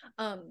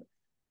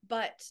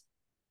 But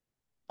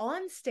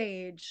on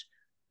stage,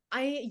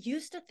 I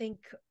used to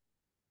think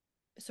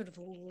sort of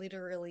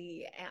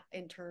literally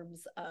in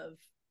terms of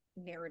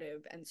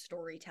narrative and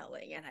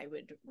storytelling, and I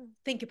would Hmm.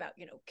 think about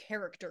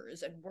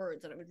characters and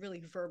words, and I would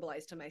really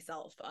verbalize to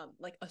myself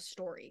like a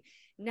story.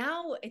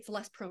 Now it's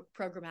less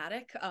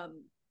programmatic.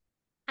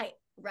 I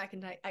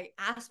recognize, I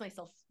ask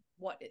myself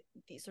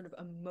the sort of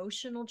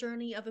emotional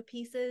journey of a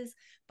piece is,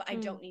 but I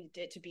Mm, don't need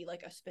it to be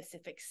like a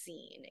specific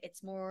scene.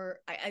 It's more,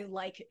 I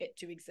like it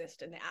to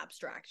exist in the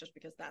abstract just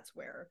because that's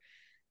where,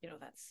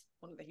 that's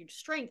one of the huge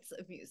strengths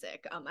of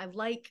music. I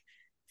like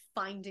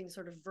finding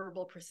sort of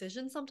verbal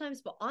precision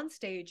sometimes, but on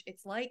stage,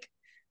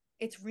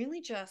 it's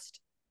really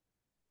just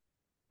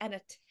an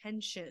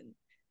attention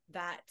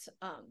that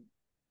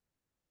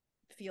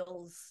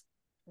feels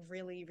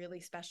really,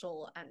 really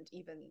special and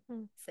even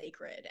mm,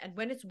 sacred. And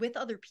when it's with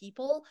other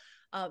people,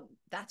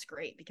 that's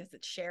great because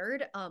it's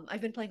shared.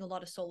 I've been playing a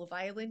lot of solo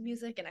violin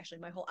music, and actually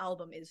my whole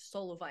album is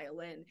solo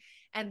violin,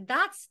 and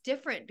that's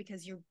different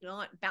because you're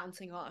not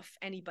bouncing off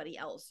anybody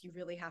else. You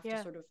really have to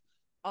yeah. sort of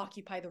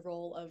occupy the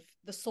role of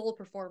the sole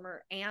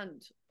performer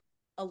and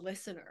a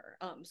listener,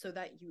 so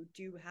that you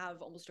do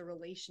have almost a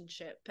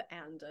relationship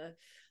and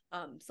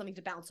something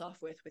to bounce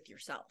off with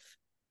yourself.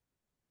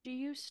 Do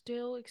you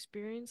still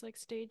experience like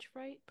stage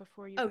fright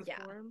before you Oh yeah,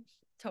 perform?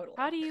 totally.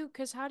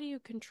 How do you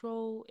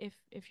control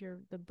if you're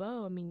the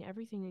bow? I mean,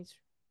 everything is,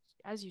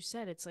 as you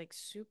said, it's like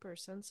super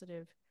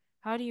sensitive.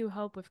 How do you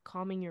help with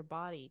calming your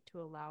body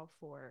to allow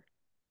for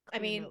I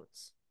clear mean,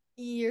 notes?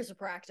 years of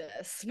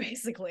practice,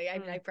 basically. I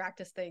mean, I Mm,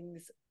 practice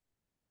things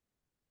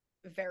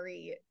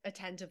very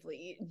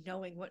attentively,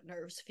 knowing what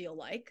nerves feel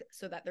like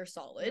so that they're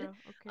solid. yeah,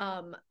 okay.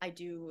 I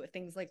do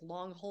things like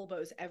long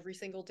hobos every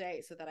single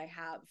day so that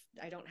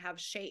I don't have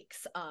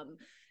shakes.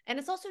 And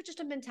it's also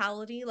just a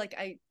mentality. Like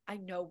I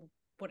know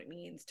what it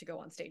means to go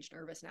on stage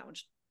nervous now and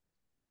just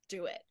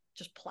do it,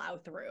 just plow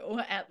through.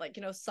 And like,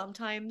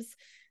 sometimes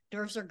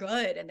nerves are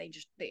good and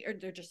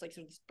they're just like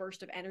sort of this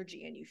burst of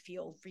energy and you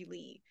feel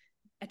really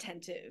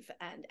attentive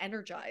and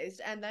energized.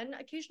 And then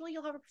occasionally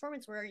you'll have a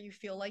performance where you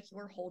feel like you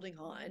are holding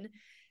on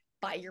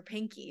by your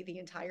pinky the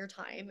entire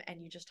time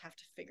and you just have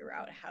to figure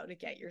out how to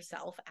get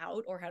yourself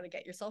out or how to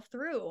get yourself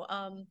through.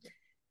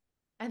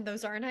 And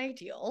those aren't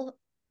ideal,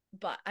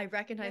 but I Yeah.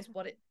 recognize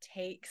what it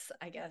takes,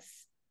 I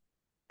guess.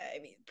 I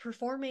mean,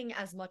 performing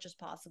as much as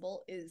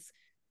possible is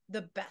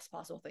the best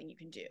possible thing you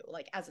can do.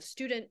 Like as a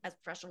student, as a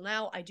professional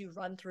now, I do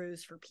run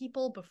throughs for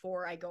people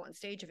before I go on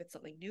stage if it's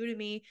something new to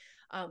me.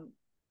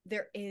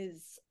 There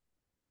is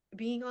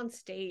being on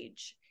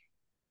stage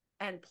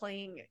and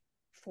playing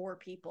for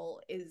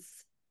people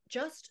is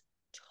just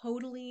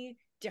totally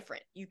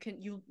different.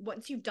 You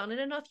once you've done it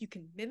enough, you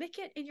can mimic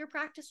it in your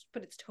practice,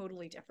 but it's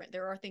totally different.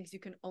 There are things you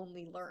can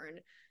only learn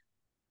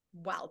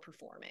while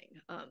performing.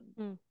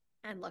 Mm,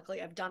 And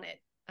luckily I've done it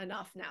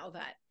enough now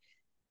that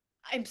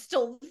I'm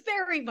still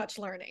very much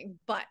learning,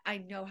 but I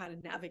know how to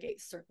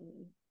navigate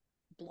certain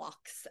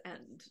blocks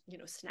and,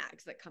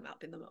 snags that come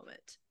up in the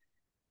moment.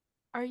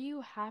 are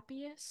you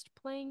happiest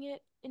playing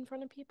it in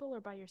front of people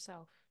or by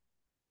yourself?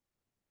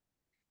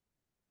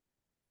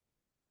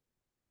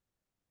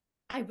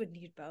 I would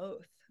need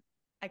both.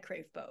 I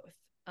crave both.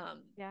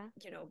 Yeah.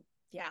 You know,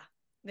 yeah,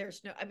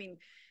 there's no, I mean,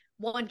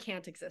 one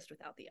can't exist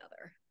without the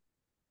other.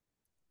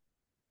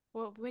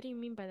 Well, what do you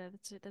mean by that?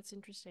 That's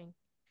interesting.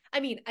 I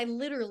mean, I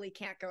literally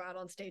can't go out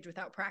on stage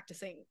without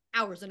practicing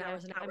hours and Yeah,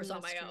 hours and I hours mean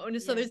on that's my true. own.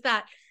 So Yeah. there's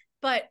that.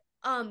 But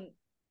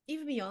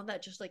even beyond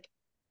that, just like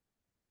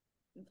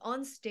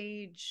on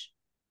stage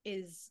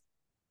is,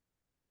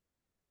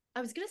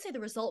 I was going to say the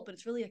result, but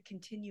it's really a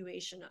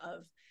continuation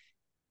of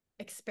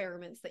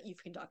experiments that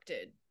you've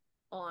conducted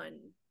on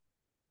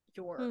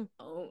your Hmm.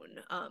 own.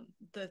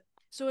 The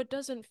So it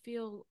doesn't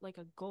feel like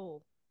a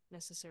goal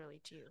necessarily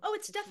to you. Oh,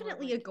 it's It's more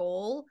definitely a like,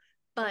 goal,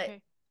 but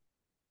okay,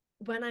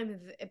 when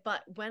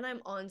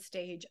I'm on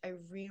stage, I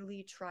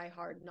really try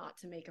hard not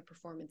to make a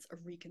performance a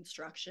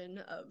reconstruction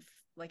of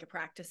like a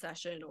practice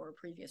session or a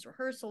previous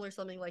rehearsal or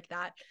something like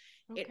that.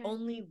 It okay.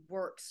 only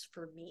works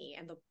for me,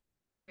 and the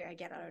way I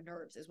get out of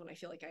nerves is when I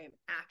feel like I am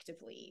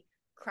actively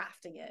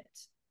crafting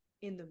it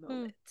in the Hmm.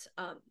 moment.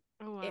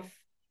 Oh If wow.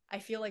 I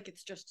feel like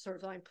it's just sort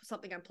of like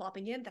something I'm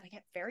plopping in, then I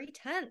get very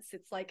tense.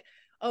 It's like,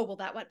 oh well,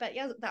 that went better.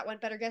 Yeah, that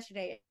went better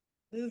yesterday.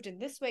 Moved in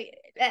this way.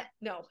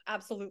 No,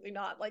 absolutely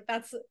not. Like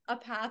that's a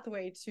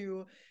pathway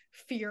to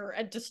fear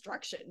and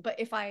destruction. But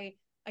if I,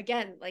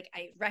 again, like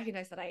I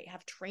recognize that I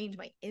have trained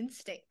my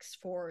instincts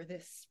for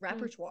this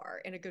Hmm.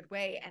 repertoire in a good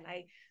way, and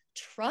I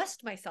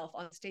trust myself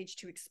on stage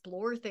to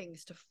explore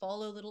things, to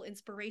follow little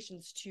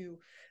inspirations, to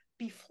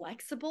be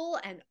flexible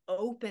and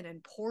open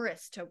and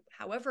porous to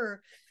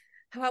however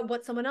how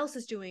what someone else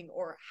is doing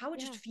or how it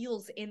just Yeah.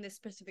 feels in this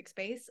specific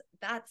space.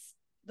 That's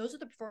Those are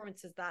the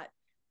performances that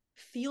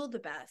feel the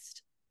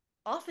best,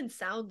 often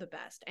sound the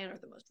best, and are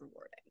the most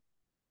rewarding.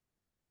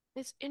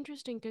 It's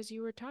interesting because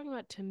you were talking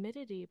about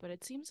timidity, but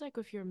it seems like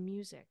with your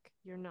music,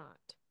 you're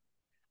not.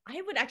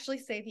 I would actually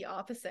say the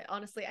opposite.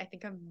 Honestly, I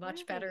think Really? I'm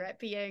much better at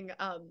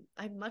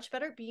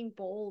being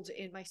bold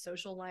in my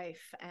social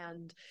life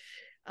and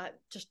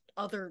just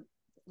other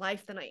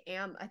life than I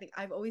am. I think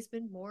I've always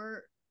been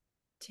more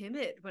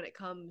timid when it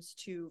comes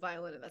to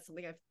violin, and that's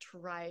something I've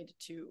tried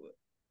to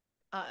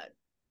uh,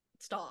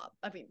 stop.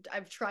 I mean,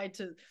 I've tried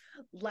to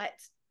let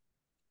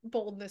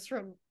boldness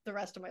from the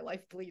rest of my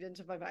life bleed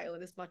into my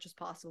violin as much as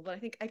possible. But I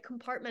think I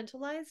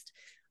compartmentalized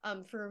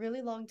for a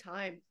really long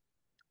time,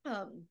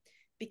 um,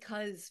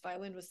 because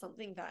violin was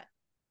something that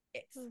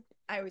it's Mm.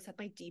 I always had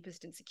my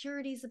deepest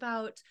insecurities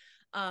about,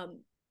 um,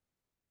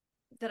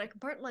 that I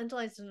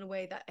compartmentalized in a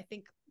way that I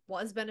think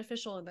was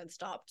beneficial and then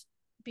stopped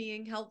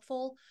being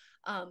helpful.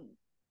 Um,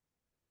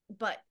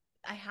 but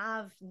I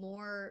have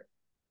more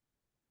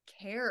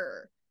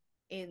care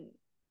in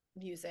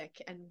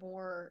music and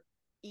more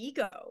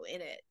ego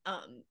in it,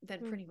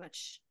 than Mm. pretty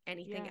much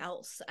anything Yeah.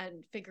 else,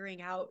 and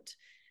figuring out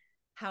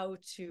how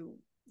to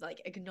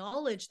like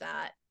acknowledge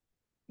that,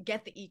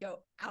 get the ego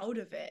out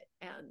of it,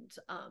 and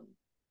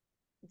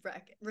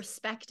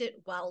respect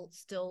it while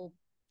still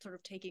sort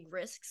of taking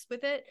risks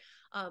with it,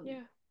 um,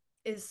 Yeah.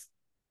 is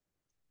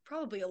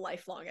probably a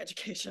lifelong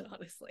education,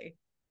 honestly.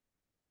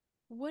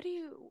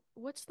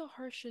 What's the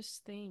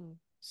harshest thing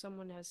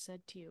someone has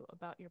said to you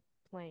about your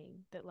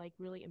playing that like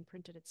really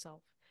imprinted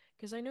itself?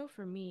 Because I know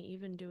for me,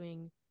 even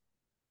doing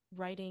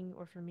writing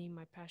or for me,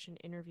 my passion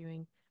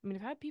interviewing, I mean,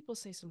 I've had people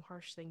say some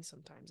harsh things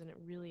sometimes, and it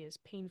really is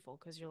painful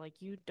because you're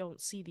like, you don't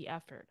see the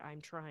effort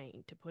I'm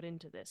trying to put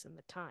into this and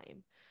the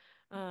time.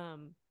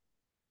 Um,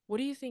 what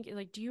do you think?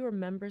 Like, do you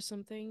remember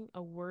something,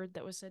 a word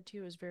that was said to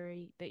you is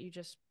very, that you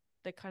just,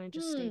 that kind of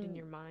just stayed in Hmm.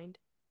 your mind?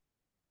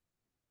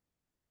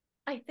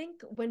 I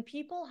think when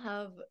people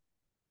have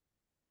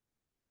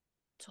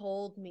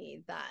told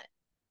me that,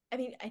 I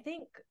mean, I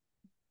think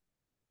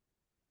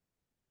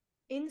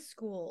in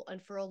school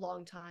and for a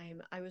long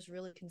time, I was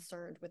really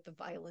concerned with the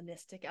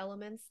violinistic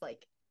elements,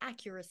 like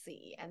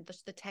accuracy and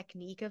just the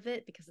technique of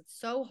it, because it's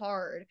so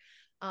hard.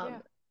 Um,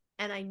 Yeah.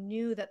 and I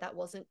knew that that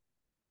wasn't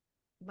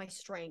my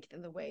strength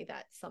in the way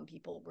that some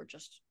people were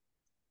just,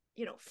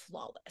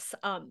 flawless.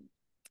 Mm.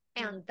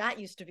 And that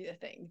used to be the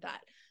thing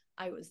that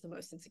I was the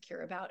most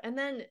insecure about. And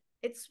then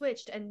it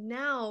switched. And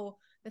now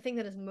the thing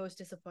that is most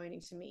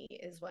disappointing to me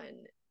is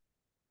when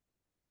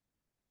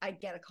I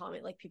get a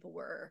comment like people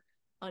were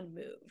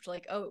unmoved,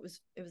 like, oh, it was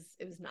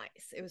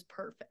nice, it was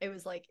perfect, it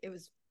was like it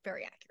was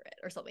very accurate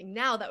or something.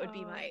 Now that would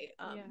be Oh, my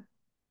yeah.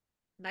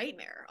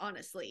 nightmare,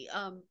 honestly.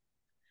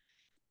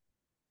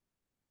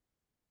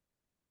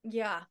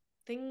 Yeah,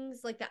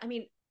 things like that. I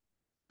mean,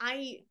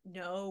 I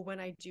know when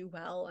I do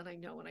well and I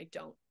know when I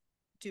don't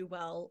do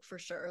well, for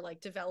sure.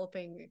 Like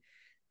developing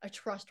a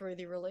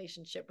trustworthy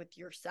relationship with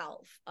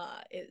yourself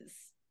is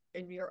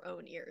in your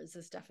own ears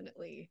is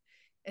definitely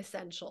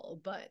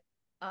essential. But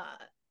uh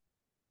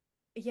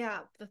yeah,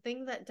 the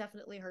thing that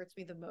definitely hurts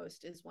me the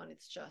most is when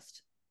it's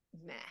just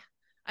meh.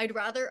 I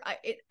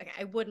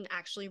wouldn't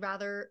actually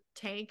rather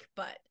tank,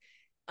 but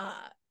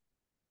uh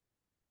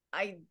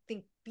I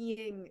think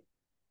being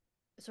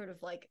sort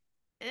of like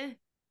eh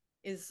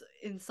is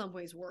in some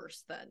ways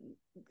worse than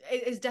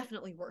it is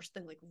definitely worse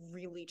than like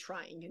really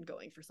trying and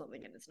going for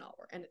something and it's not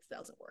work and it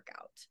doesn't work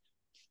out.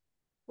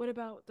 What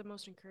about the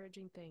most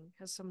encouraging thing?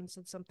 Has someone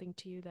said something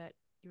to you that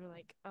you were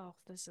like, oh,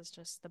 this is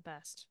just the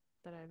best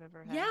that I've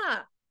ever had?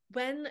 Yeah,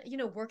 when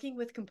working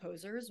with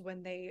composers,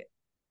 when they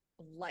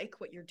like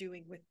what you're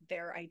doing with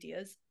their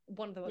ideas,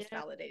 one of the most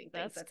Yeah, validating things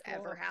that's that's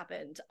ever cool.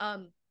 happened.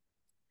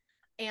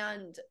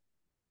 And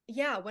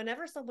yeah,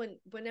 whenever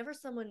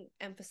someone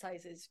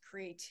emphasizes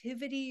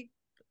creativity,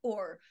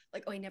 or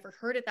like, oh, I never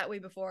heard it that way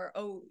before,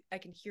 oh, I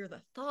can hear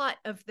the thought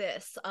of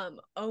this,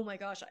 oh my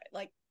gosh, I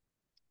like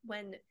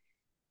when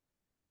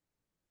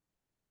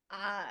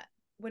uh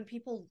when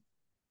people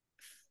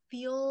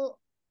feel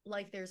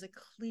like there's a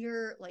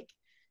clear like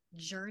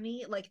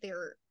journey, like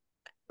they're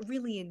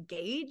really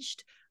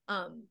engaged,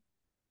 um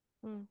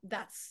Mm.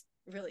 that's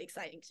really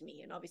exciting to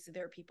me. And obviously,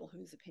 there are people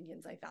whose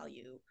opinions I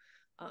value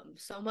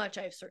so much.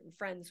 I have certain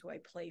friends who I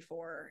play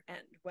for,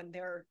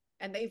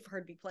 and they've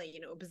heard me play,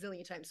 a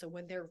bazillion times. So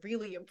when they're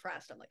really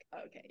impressed, I'm like,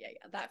 okay, yeah,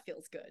 yeah, that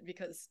feels good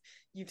because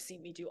you've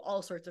seen me do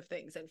all sorts of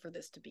things, and for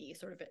this to be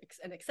sort of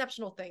an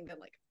exceptional thing, then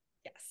like,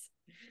 yes.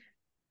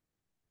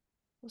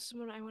 Well,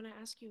 Simone, I want to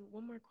ask you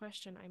one more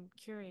question. I'm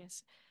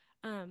curious.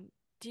 Um,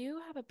 do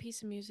you have a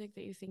piece of music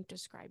that you think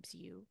describes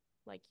you,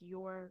 like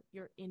your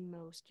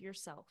inmost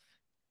yourself?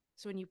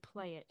 So when you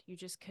play it, you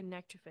just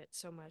connect with it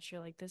so much.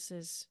 You're like, this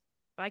is,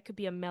 if I could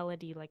be a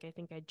melody, like I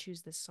think I'd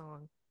choose this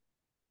song.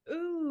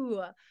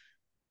 Ooh,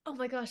 oh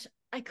my gosh,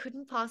 I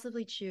couldn't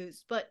possibly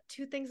choose, but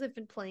two things I've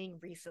been playing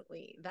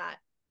recently that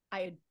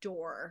I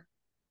adore,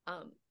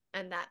 um,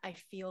 and that I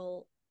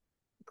feel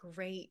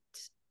great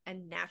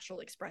and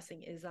natural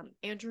expressing is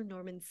Andrew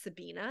Norman's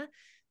Sabina,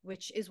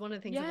 which is one of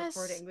the things I'm Yes,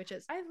 recording, which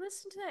is I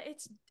listened to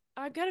that.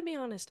 I've got to be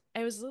honest,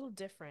 it was a little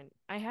different.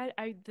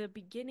 The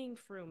beginning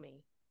threw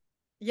me.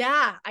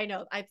 yeah, I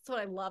know. That's what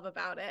I love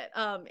about it.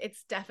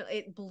 It's definitely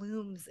it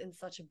blooms in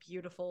such a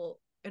beautiful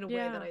in a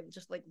way that Yeah. I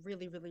just like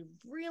really, really,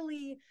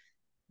 really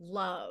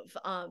love.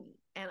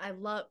 And I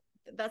love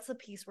that's a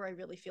piece where I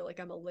really feel like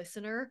I'm a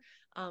listener.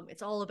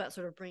 It's all about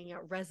sort of bringing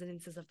out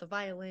resonances of the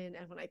violin,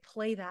 and when I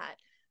play that,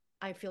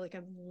 I feel like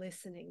I'm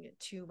listening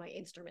to my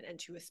instrument and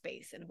to a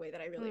space in a way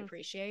that I really Hmm.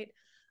 appreciate.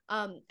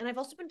 And I've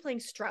also been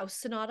playing Strauss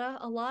Sonata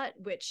a lot,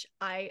 which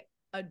I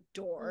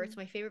adore. It's Mm.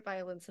 my favorite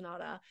violin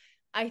sonata.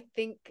 I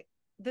think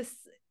this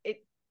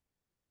it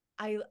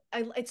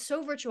it's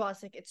so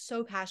virtuosic, it's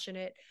so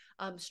passionate.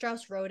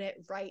 Strauss wrote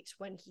it right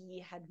when he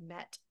had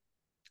met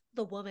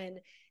the woman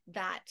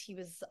that he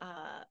was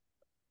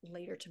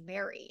later to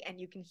marry, and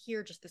you can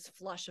hear just this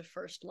flush of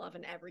first love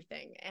and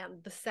everything.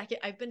 And the second,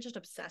 I've been just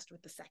obsessed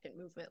with the second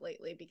movement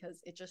lately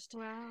because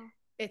Wow.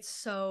 it's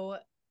so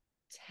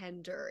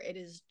tender. It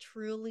is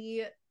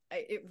truly,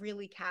 it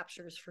really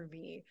captures for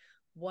me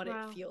what it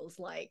Wow. feels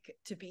like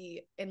to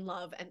be in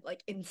love and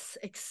like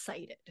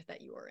excited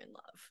that you are in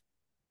love.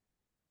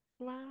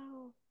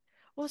 Wow.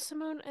 Well,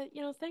 Simone,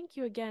 thank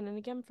you again. And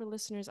again, for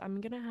listeners,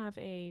 I'm going to have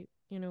a,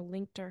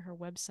 link to her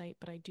website,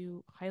 but I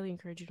do highly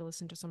encourage you to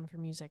listen to some of her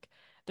music.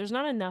 There's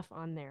not enough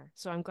on there.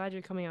 So I'm glad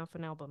you're coming off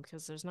an album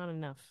because there's not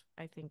enough,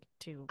 I think,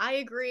 to I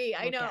agree,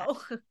 I look at.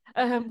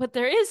 know. But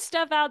there is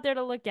stuff out there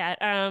to look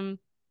at. And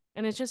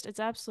it's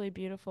absolutely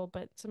beautiful.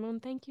 But Simone,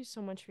 thank you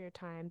so much for your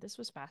time. This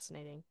was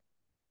fascinating.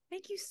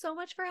 Thank you so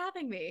much for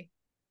having me.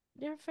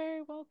 You're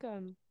very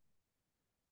welcome.